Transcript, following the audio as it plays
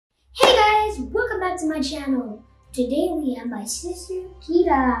back to my channel. Today we have my sister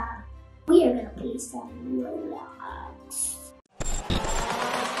Kyra. We are gonna play some ROBLOX.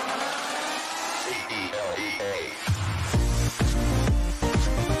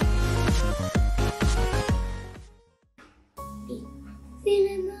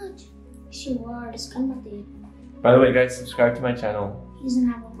 Feeling much? Sure, just come up there. By the way, guys, subscribe to my channel. He doesn't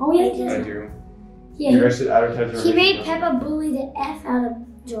have one. Oh yeah, he does. I do. Yeah, You guys should advertise. he made Peppa bully the F out of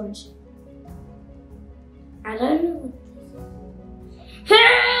George. I don't know.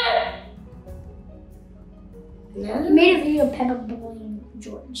 No. He made a video of Peppa bullying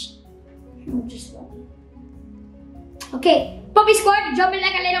George. I'm just funny. Okay, puppy squad, jumping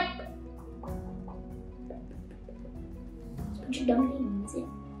like a little. Put your dumb name, that's it.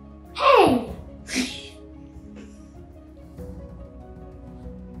 Hey!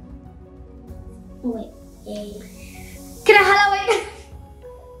 Oh wait, yay. Can I highlight?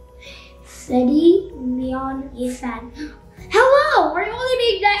 Freddie, Leon, Ethan. Hello! Are you only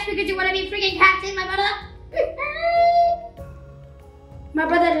being nice because you want to be freaking captain, my brother? My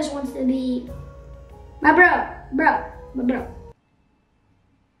brother just wants to be my bro.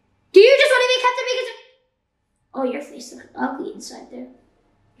 Do you just want to be captain because oh, your face looks ugly inside there.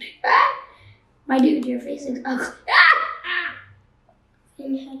 My dude, your face looks ugly.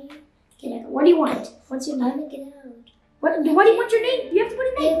 And how do you get out? What do you want? What's your name? Get out. What do you want your name? You have to put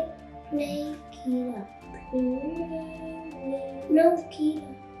a name. Make it up. No,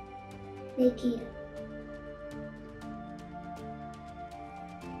 Kyra. Make it up.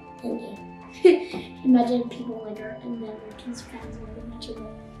 Thank you. Imagine people like our Americans fans looking at you.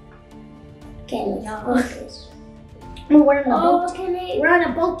 Okay, let's focus. We're on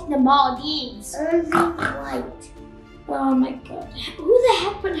a boat in the Maldives. White. Oh my god. Who the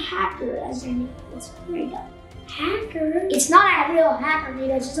heck put hacker as their name? It's very dumb. Hacker? It's not a real hacker,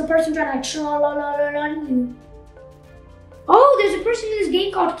 dude. It's just a person trying to troll you. Oh, there's a person in this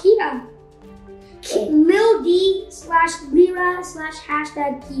game called Kyra. Lil D / Lira /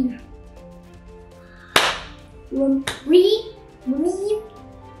 #Kyra.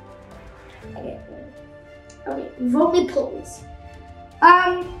 Okay, vote me please.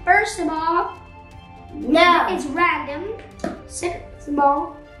 First of all, no. It's random. Second of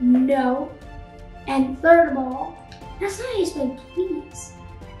all, no. And third of all, that's not how you spell please.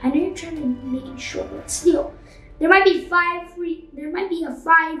 I know you're trying to make it short, but still. There might be a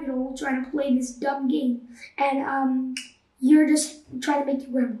 5-year-old trying to play this dumb game, and you're just trying to make you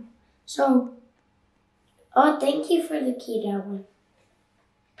grandma. So, oh, thank you for the Kyra one.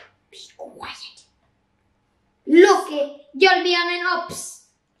 Be quiet. Look it, you'll be on an ups.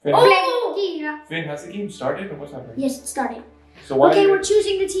 Finn, play with Kyra. Finn, has the game started or what's happening? Yes, it started. So why? Okay, we're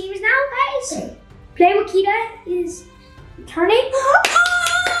choosing the teams now, guys. Play with Kyra is turning.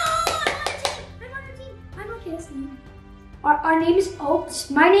 Our name is Oaks.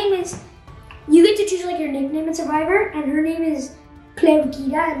 My name is, you get to choose like your nickname in Survivor, and her name is Play with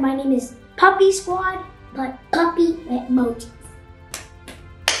Kyra, and my name is Puppy Squad, but Puppy at Motive.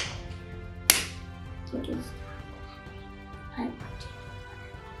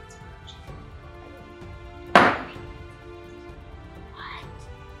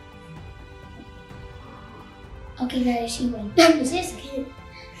 Okay guys, she went.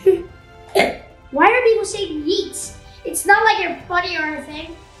 Why are people saying yeets? It's not like you're funny or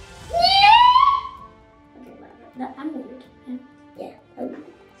anything. Okay, whatever. I'm weird. Yeah, I'm weird.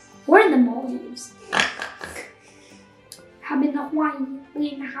 We're in the Maldives. Having a Hawaii.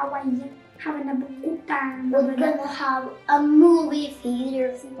 We're in Hawaii. Having a good time. We're gonna have a movie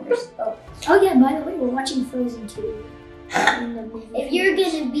theater first. Oh yeah, by the way, we're watching Frozen 2. In the movie. If you're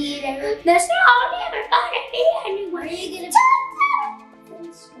gonna be there, there's no never gonna be anywhere. Are you gonna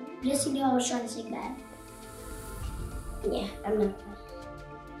just so you know, I was trying to sing that. Yeah, I'm not.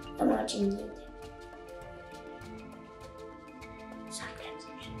 I'm watching YouTube.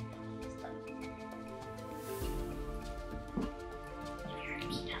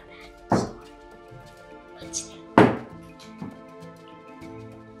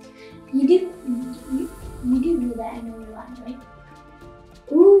 You do that. I know your lines, right?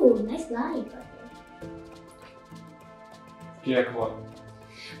 Ooh, nice line right there. Yeah, come on.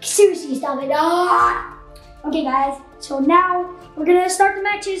 Seriously, stop it. Ah! Okay, guys. So now we're gonna start the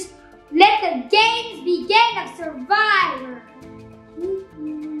matches. Let the games begin of Survivor.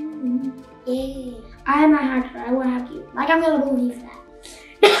 Yeah. I'm a hacker. I will hack you. Like I'm gonna believe that.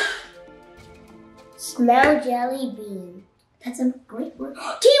 Smell jelly bean. That's a great word.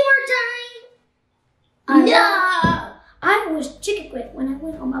 Teamwork time. No. I was chicken quit when I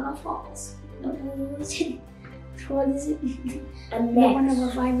went on Mama Falls. No, What is it? And The one of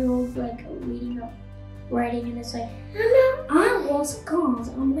a 5-year-old like reading up, writing, and it's like, I was cause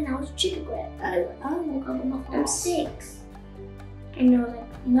when I was chicken bread. I woke up on my phone. I'm 6. And they're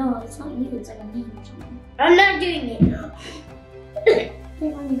like, no, it's not you. It's like a meme or something. I'm not doing it.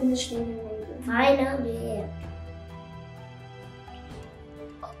 They're only gonna stay there later. I know that.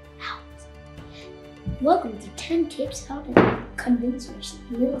 Welcome to 10 tips how to convince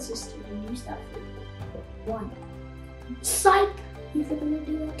your little sister to do stuff for you. 1. Psych! You think I'm gonna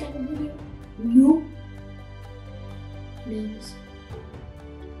do that type of video? No. Memes.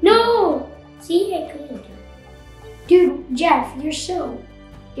 No! See, I couldn't do it. Dude, Jeff, you're so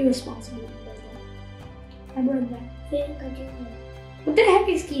irresponsible. I read that. What the heck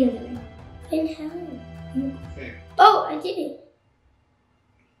is Kyra doing? In hell. Oh, I did it.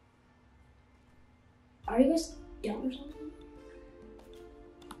 Are you guys dumb or something?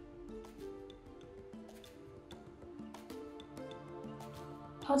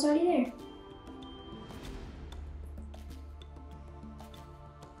 Oh, it's already there.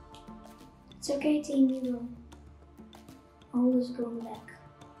 It's okay, team, you will always go back.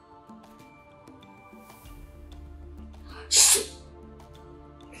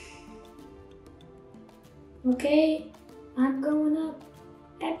 Okay, I'm going up.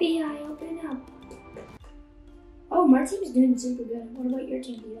 FBI, open up. Oh, my team's doing super good. What about your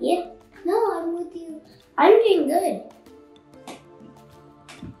team? Yeah. No, I'm with you. I'm doing good.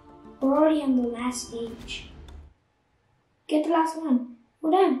 We're already on the last stage. Get the last one.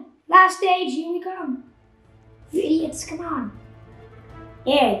 We're done. Last stage, here we come. You idiots, come on.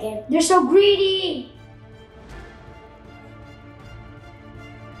 Yeah, again. They're so greedy.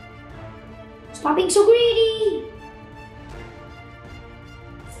 Stop being so greedy.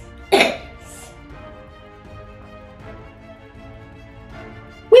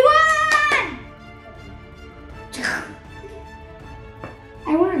 We won!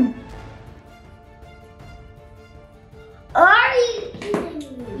 I won. Are you?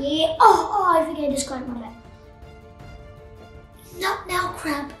 Yeah. Oh, I think I just got my back. Not now,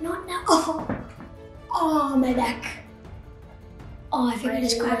 crap. Not now. Oh, my back. Oh, I think I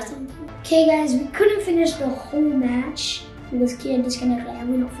just cracked something. Okay, guys, we couldn't finish the whole match because Kyra disconnected and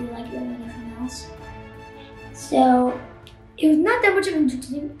we don't feel like doing anything else. So, it was not that much of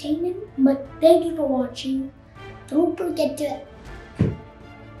entertainment, but thank you for watching. Don't forget to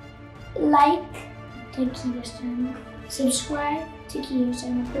like to Kyra's channel, subscribe to Kyra's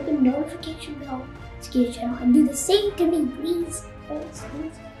channel, put the notification bell to Kyra's channel, and do the same to me, please. Please.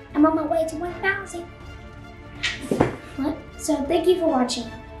 I'm on my way to 1,000. What? So thank you for watching.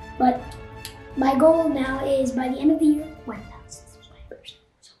 But my goal now is by the end of the year, 1,000 subscribers.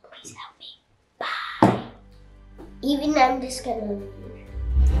 So please help me. Bye. Even I'm just gonna